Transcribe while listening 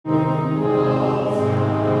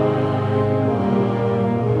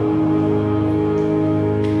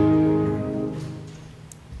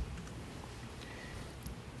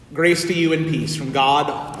Grace to you and peace from God,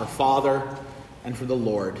 our Father, and from the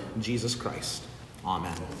Lord, Jesus Christ.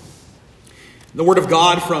 Amen. The Word of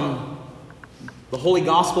God from the Holy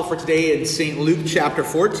Gospel for today in St. Luke chapter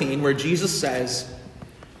 14, where Jesus says,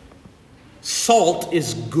 "Salt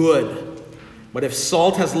is good, but if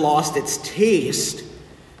salt has lost its taste,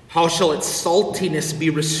 how shall its saltiness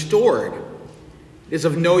be restored? It is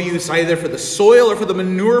of no use either for the soil or for the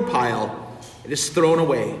manure pile. It is thrown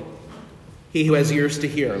away. He who has ears to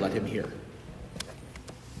hear, let him hear."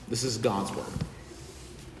 This is God's word.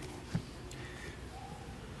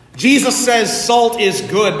 Jesus says salt is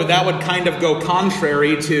good, but that would kind of go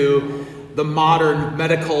contrary to the modern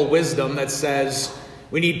medical wisdom that says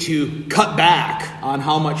we need to cut back on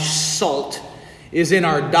how much salt is in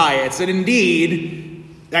our diets. And indeed,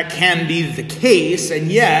 that can be the case,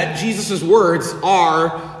 and yet Jesus' words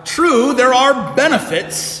are true. There are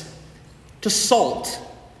benefits to salt.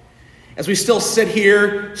 As we still sit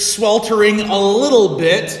here sweltering a little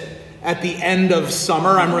bit at the end of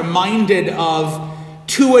summer, I'm reminded of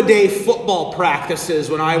two-a-day football practices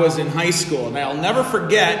when I was in high school. And I'll never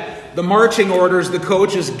forget the marching orders the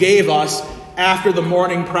coaches gave us after the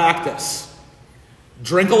morning practice.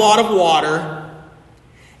 Drink a lot of water,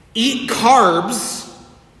 eat carbs,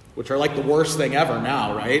 which are like the worst thing ever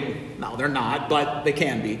now, right? No, they're not, but they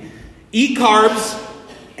can be. Eat carbs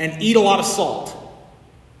and eat a lot of salt.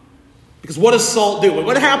 Because what does salt do?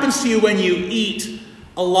 What happens to you when you eat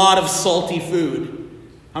a lot of salty food?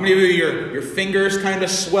 How many of you, your fingers kind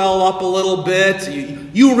of swell up a little bit?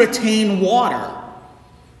 You retain water.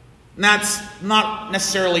 And that's not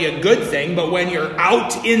necessarily a good thing, but when you're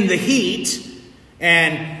out in the heat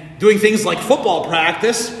and doing things like football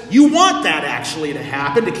practice, you want that actually to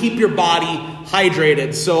happen to keep your body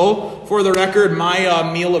hydrated. So, for the record,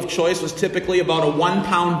 my meal of choice was typically about a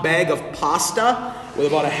 1-pound bag of pasta with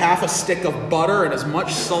about a half a stick of butter and as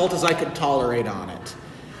much salt as I could tolerate on it.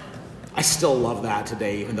 I still love that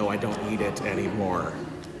today, even though I don't eat it anymore.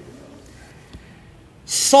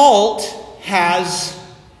 Salt has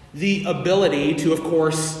the ability to, of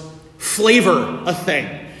course, flavor a thing.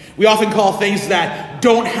 We often call things that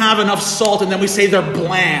don't have enough salt, and then we say they're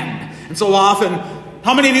bland. And so often,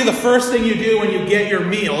 how many of you, the first thing you do when you get your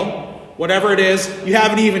meal, whatever it is, you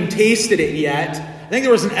haven't even tasted it yet? I think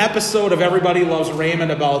there was an episode of Everybody Loves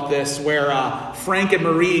Raymond about this, where Frank and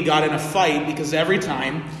Marie got in a fight because every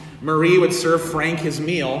time Marie would serve Frank his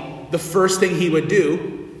meal, the first thing he would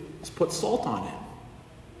do was put salt on it.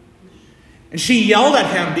 And she yelled at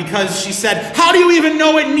him because she said, "How do you even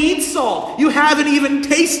know it needs salt? You haven't even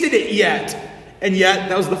tasted it yet." And yet,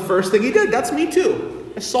 that was the first thing he did. That's me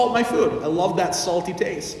too. I salt my food. I love that salty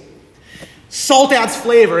taste. Salt adds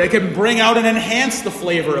flavor. It can bring out and enhance the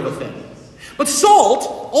flavor of a thing. But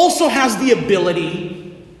salt also has the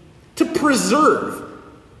ability to preserve.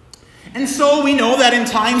 And so we know that in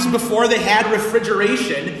times before they had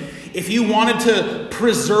refrigeration, if you wanted to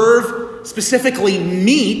preserve specifically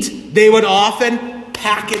meat, they would often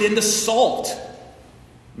pack it into salt.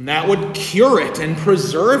 And that would cure it and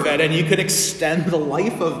preserve it, and you could extend the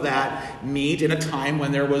life of that meat in a time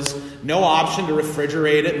when there was no option to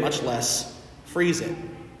refrigerate it, much less freeze it.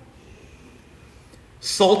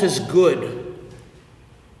 Salt is good,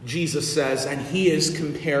 Jesus says, and he is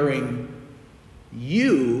comparing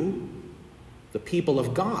you, the people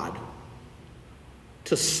of God,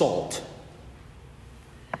 to salt.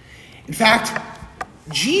 In fact,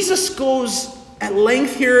 Jesus goes at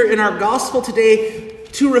length here in our gospel today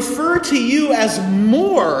to refer to you as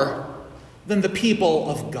more than the people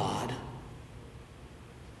of God.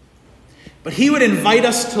 But he would invite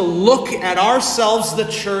us to look at ourselves, the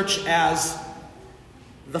church, as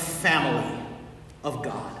the family of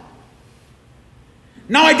God.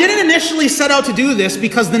 Now, I didn't initially set out to do this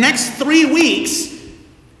because the next 3 weeks,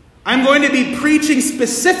 I'm going to be preaching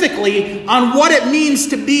specifically on what it means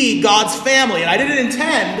to be God's family. And I didn't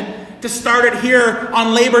intend to start it here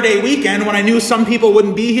on Labor Day weekend when I knew some people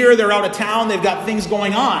wouldn't be here. They're out of town. They've got things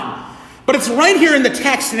going on. But it's right here in the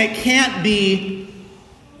text, and it can't be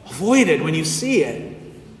avoided when you see it.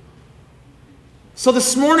 So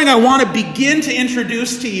this morning, I want to begin to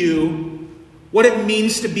introduce to you what it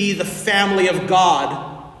means to be the family of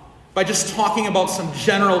God by just talking about some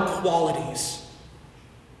general qualities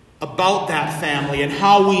about that family and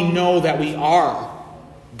how we know that we are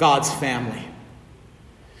God's family.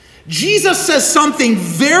 Jesus says something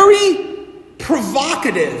very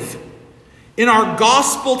provocative in our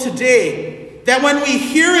gospel today that when we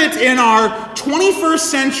hear it in our 21st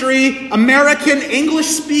century American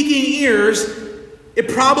English-speaking ears, it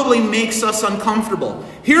probably makes us uncomfortable.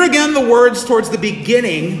 Here again the words towards the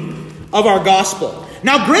beginning of our gospel.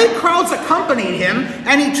 Now great crowds accompanied him,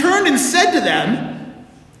 and he turned and said to them,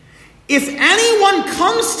 "If anyone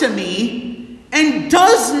comes to me and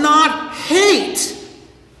does not hate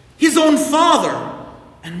his own father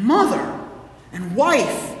and mother and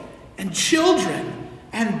wife and children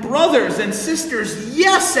and brothers and sisters,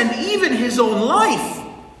 yes, and even his own life,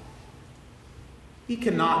 he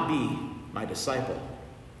cannot be my disciple."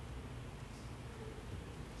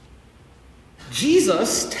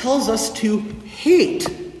 Jesus tells us to hate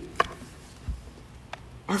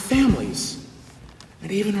our families and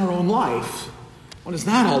even our own life. What is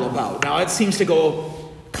that all about? Now, it seems to go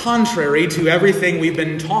contrary to everything we've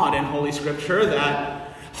been taught in Holy Scripture,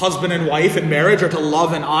 that husband and wife in marriage are to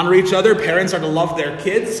love and honor each other, parents are to love their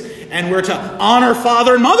kids, and we're to honor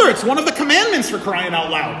father and mother. It's one of the commandments, for crying out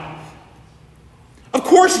loud. Of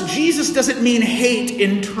course, Jesus doesn't mean hate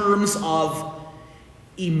in terms of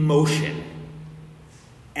emotion,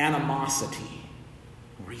 animosity,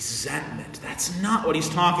 resentment. That's not what he's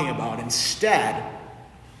talking about. Instead,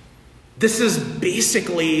 this is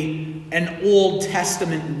basically an Old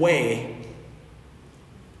Testament way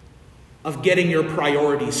of getting your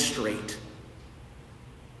priorities straight.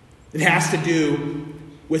 It has to do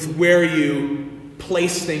with where you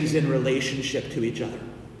place things in relationship to each other.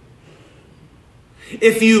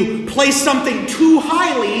 If you place something too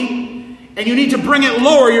highly and you need to bring it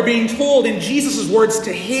lower, you're being told in Jesus' words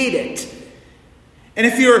to hate it. And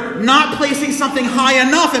if you're not placing something high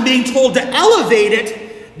enough and being told to elevate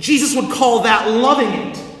it, Jesus would call that loving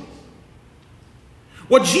it.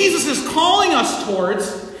 What Jesus is calling us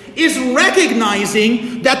towards is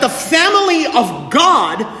recognizing that the family of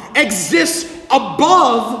God exists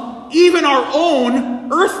above even our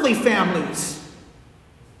own earthly families.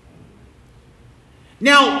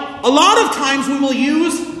 Now, a lot of times we will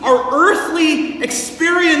use our earthly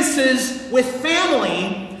experiences with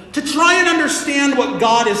family to try and understand what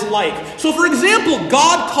God is like. So, for example,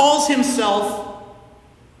 God calls himself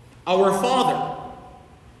our Father.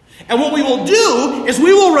 And what we will do is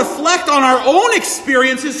we will reflect on our own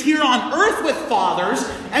experiences here on earth with fathers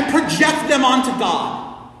and project them onto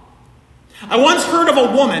God. I once heard of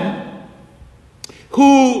a woman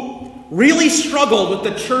who really struggled with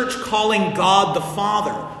the church calling God the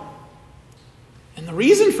Father. And the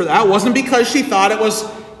reason for that wasn't because she thought it was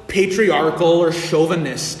patriarchal or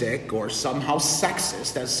chauvinistic or somehow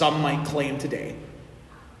sexist, as some might claim today.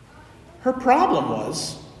 Her problem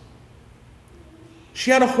was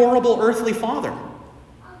she had a horrible earthly father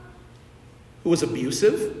who was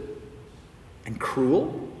abusive and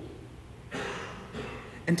cruel.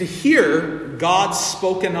 And to hear God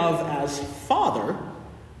spoken of as Father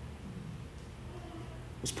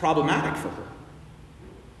was problematic for her.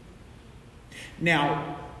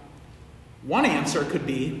 Now, one answer could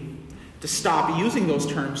be to stop using those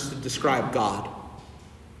terms to describe God.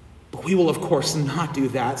 But we will, of course, not do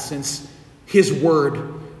that, since his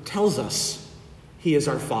word tells us he is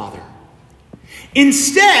our Father.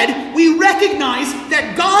 Instead, we recognize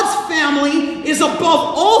that God's family is above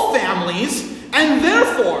all families, and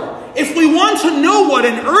therefore, if we want to know what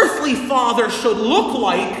an earthly father should look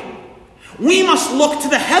like, we must look to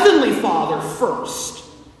the heavenly Father first.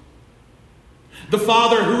 The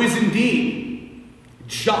Father who is indeed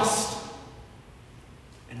just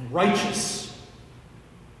and righteous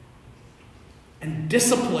and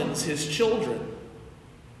disciplines his children,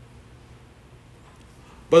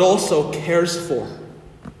 but also cares for,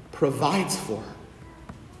 provides for,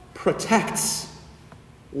 protects,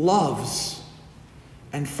 loves,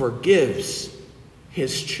 and forgives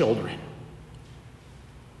his children.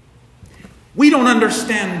 We don't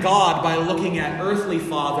understand God by looking at earthly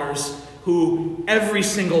fathers who every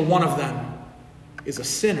single one of them is a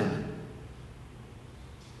sinner.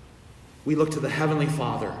 We look to the Heavenly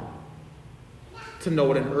Father to know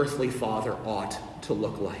what an earthly father ought to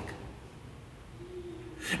look like.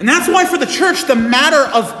 And that's why for the church, the matter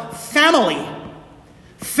of family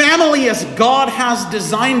as God has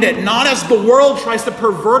designed it, not as the world tries to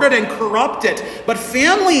pervert it and corrupt it, but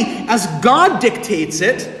family as God dictates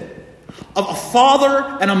it, of a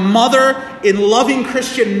father and a mother in loving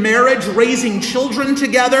Christian marriage, raising children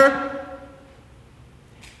together.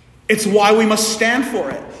 It's why we must stand for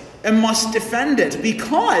it and must defend it,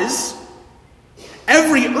 because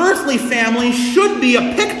every earthly family should be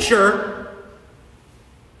a picture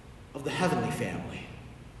of the heavenly family,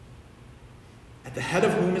 at the head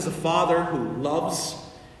of whom is a father who loves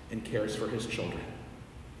and cares for his children.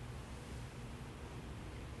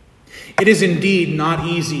 It is indeed not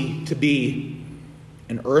easy to be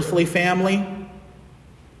an earthly family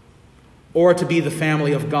or to be the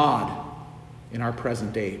family of God in our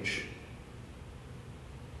present age.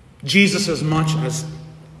 Jesus as much as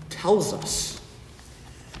tells us,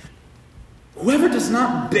 whoever does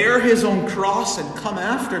not bear his own cross and come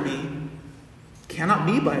after me cannot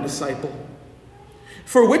be my disciple.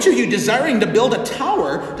 For which of you, desiring to build a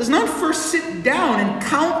tower, does not first sit down and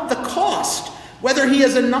count the cost, whether he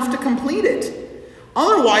has enough to complete it?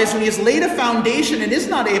 Otherwise, when he has laid a foundation and is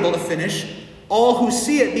not able to finish, all who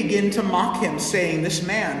see it begin to mock him, saying, this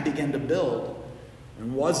man began to build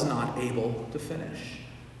and was not able to finish.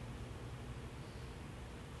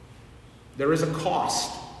 There is a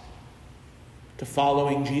cost to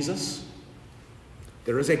following Jesus.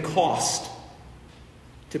 There is a cost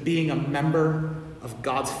to being a member of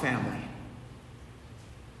God's family.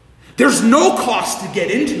 There's no cost to get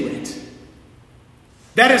into it.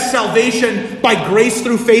 That is salvation by grace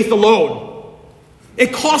through faith alone.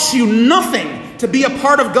 It costs you nothing to be a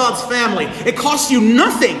part of God's family. It costs you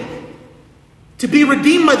nothing to be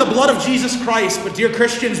redeemed by the blood of Jesus Christ. But dear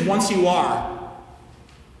Christians, once you are,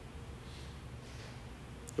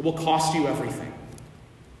 it will cost you everything.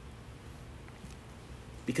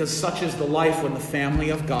 Because such is the life when the family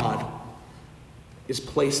of God is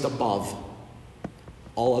placed above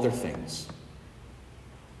all other things.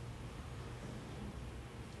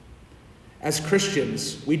 As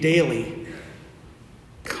Christians, we daily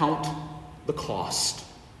count the cost,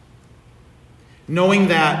 knowing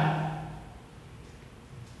that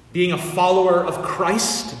being a follower of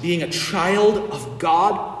Christ, being a child of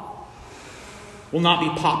God, will not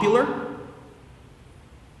be popular.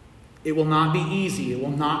 It will not be easy. It will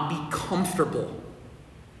not be comfortable.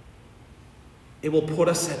 It will put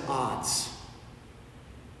us at odds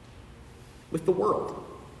with the world.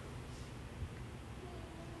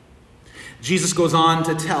 Jesus goes on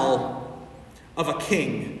to tell of a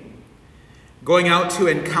king going out to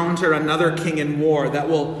encounter another king in war. That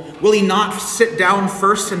will he not sit down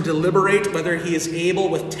first and deliberate whether he is able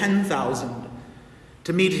with 10,000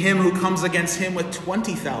 to meet him who comes against him with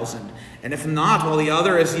 20,000? And if not, while the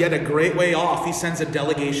other is yet a great way off, he sends a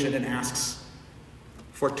delegation and asks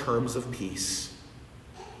for terms of peace.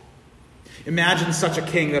 Imagine such a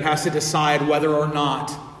king that has to decide whether or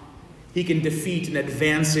not he can defeat an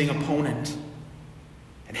advancing opponent,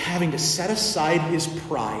 and having to set aside his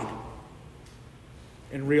pride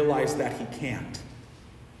and realize that he can't.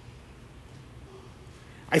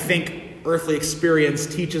 I think earthly experience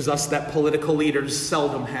teaches us that political leaders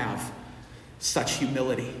seldom have such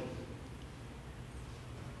humility.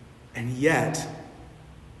 And yet,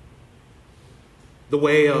 the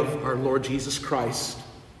way of our Lord Jesus Christ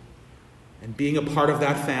and being a part of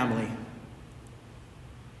that family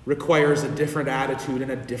requires a different attitude and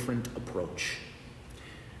a different approach.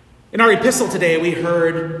 In our epistle today, we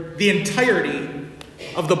heard the entirety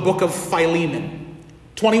of the book of Philemon,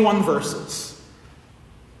 21 verses.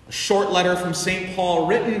 A short letter from St. Paul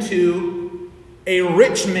written to a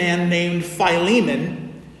rich man named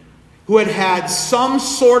Philemon, who had had some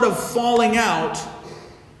sort of falling out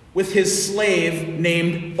with his slave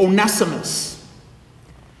named Onesimus.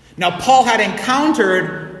 Now, Paul had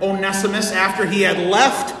encountered Onesimus after he had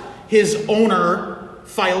left his owner,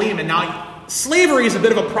 Philemon. Now, slavery is a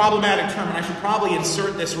bit of a problematic term, and I should probably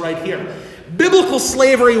insert this right here. Biblical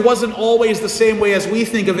slavery wasn't always the same way as we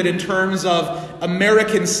think of it in terms of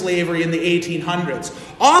American slavery in the 1800s.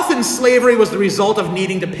 Often slavery was the result of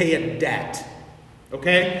needing to pay a debt.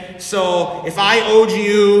 Okay? So if I owed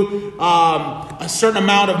you a certain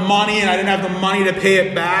amount of money and I didn't have the money to pay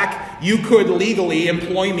it back, you could legally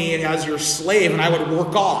employ me as your slave and I would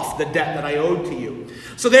work off the debt that I owed to you.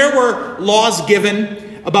 So there were laws given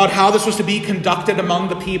about how this was to be conducted among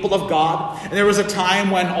the people of God. And there was a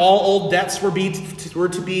time when all old debts were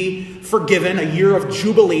to be forgiven, a year of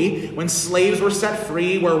jubilee, when slaves were set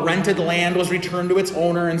free, where rented land was returned to its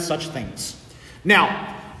owner, and such things.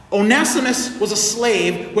 Now, Onesimus was a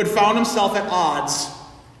slave who had found himself at odds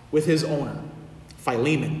with his owner,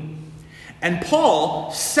 Philemon. And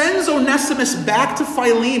Paul sends Onesimus back to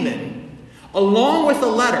Philemon along with a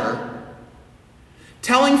letter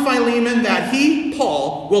telling Philemon that he,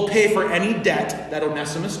 Paul, will pay for any debt that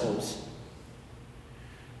Onesimus owes,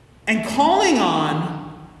 and calling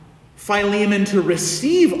on Philemon to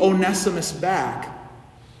receive Onesimus back,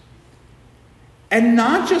 and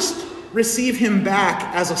not just receive him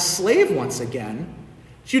back as a slave once again.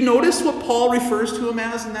 Do you notice what Paul refers to him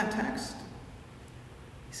as in that text?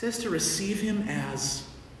 He says to receive him as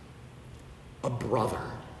a brother.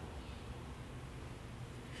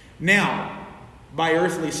 Now, by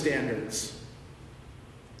earthly standards,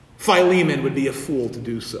 Philemon would be a fool to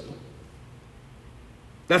do so.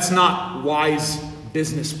 That's not wise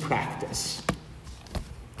business practice.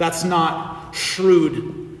 That's not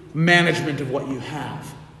shrewd management of what you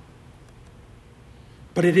have.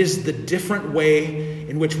 but it is the different way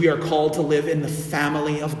in which we are called to live in the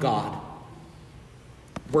family of God,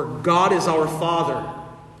 where God is our Father.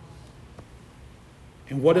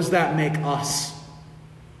 And what does that make us?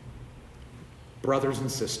 Brothers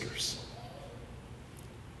and sisters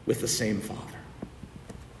with the same Father.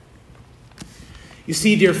 You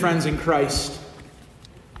see, dear friends in Christ,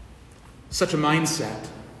 such a mindset,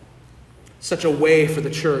 such a way for the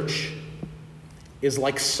church is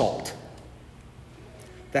like salt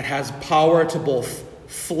that has power to both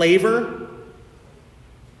flavor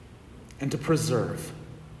and to preserve.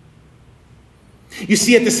 You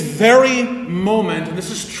see, at this very moment, and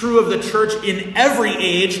this is true of the church in every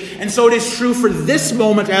age, and so it is true for this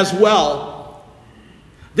moment as well,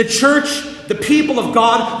 the church, the people of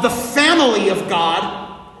God, the family of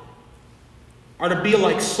God, are to be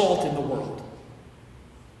like salt in the world.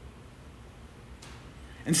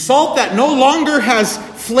 And salt that no longer has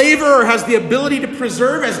flavor or has the ability to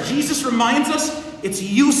preserve, as Jesus reminds us, it's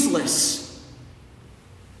useless.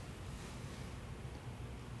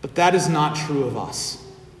 But that is not true of us.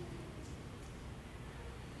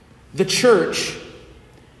 The church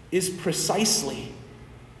is precisely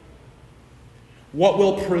what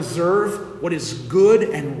will preserve what is good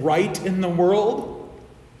and right in the world,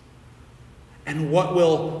 and what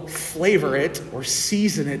will flavor it or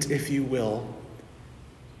season it, if you will,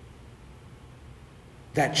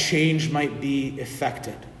 that change might be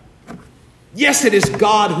effected. Yes, it is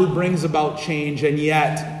God who brings about change, and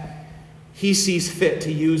yet He sees fit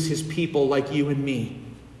to use His people like you and me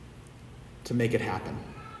to make it happen.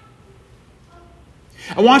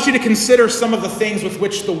 I want you to consider some of the things with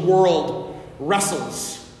which the world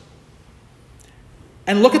wrestles,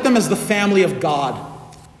 and look at them as the family of God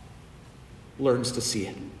learns to see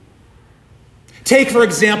it. Take, for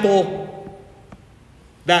example,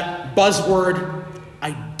 that buzzword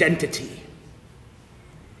identity,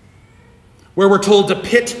 where we're told to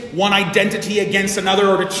pit one identity against another,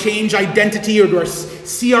 or to change identity, or to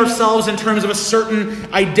see ourselves in terms of a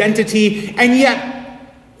certain identity. And yet,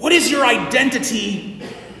 what is your identity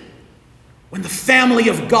when the family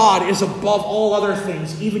of God is above all other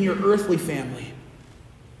things, even your earthly family?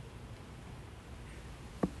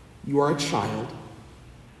 You are a child,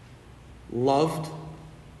 loved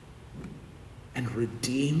and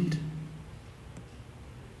redeemed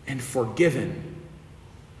and forgiven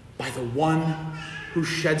by the one who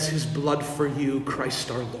sheds his blood for you,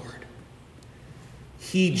 Christ our Lord.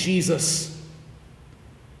 He, Jesus,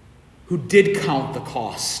 who did count the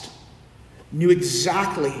cost, knew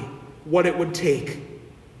exactly what it would take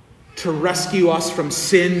to rescue us from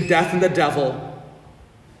sin, death, and the devil,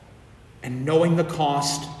 and knowing the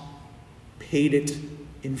cost, paid it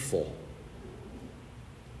in full.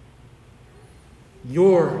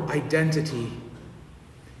 Your identity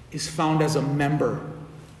is found as a member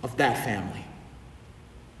of that family.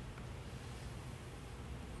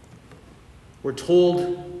 We're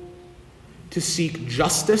told to seek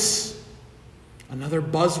justice, another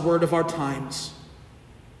buzzword of our times.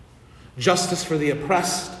 Justice for the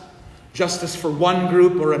oppressed, justice for one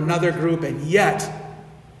group or another group, and yet,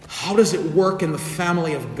 how does it work in the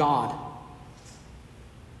family of God?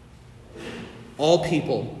 All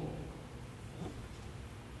people,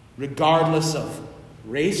 regardless of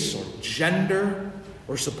race or gender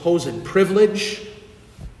or supposed privilege,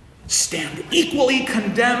 stand equally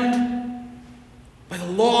condemned by the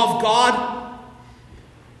law of God.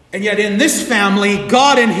 And yet in this family,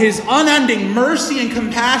 God in His unending mercy and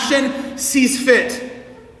compassion sees fit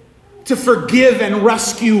to forgive and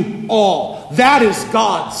rescue all. That is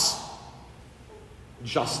God's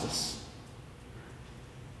justice.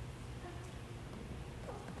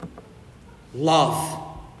 Love.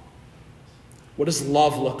 What does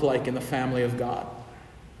love look like in the family of God?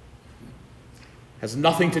 Has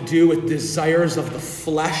nothing to do with desires of the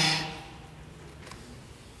flesh,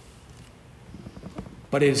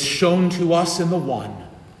 but is shown to us in the one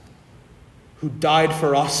who died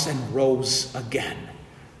for us and rose again.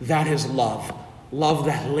 That is love. Love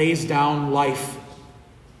that lays down life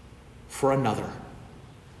for another.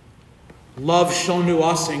 Love shown to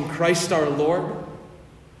us in Christ our Lord,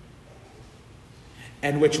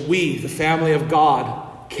 and which we, the family of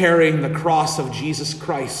God, carrying the cross of Jesus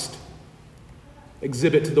Christ,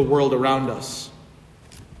 exhibit to the world around us.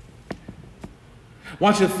 I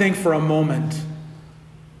want you to think for a moment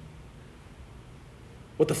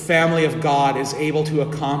what the family of God is able to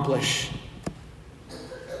accomplish,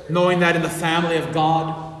 knowing that in the family of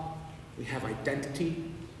God we have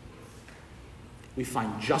identity, we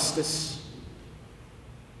find justice,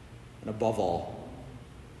 and above all,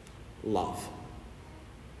 love.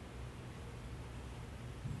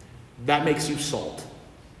 That makes you salt.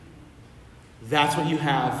 That's what you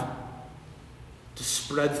have to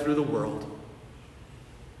spread through the world.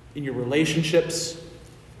 In your relationships,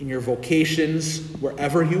 in your vocations,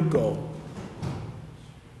 wherever you go,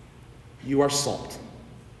 you are salt,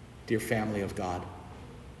 dear family of God.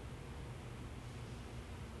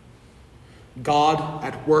 God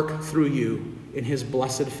at work through you in his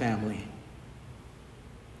blessed family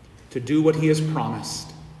to do what he has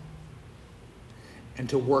promised and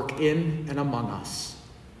to work in and among us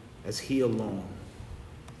as he alone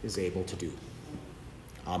is able to do.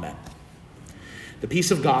 Amen. The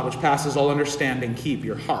peace of God, which passes all understanding, keep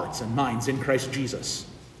your hearts and minds in Christ Jesus.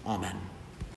 Amen.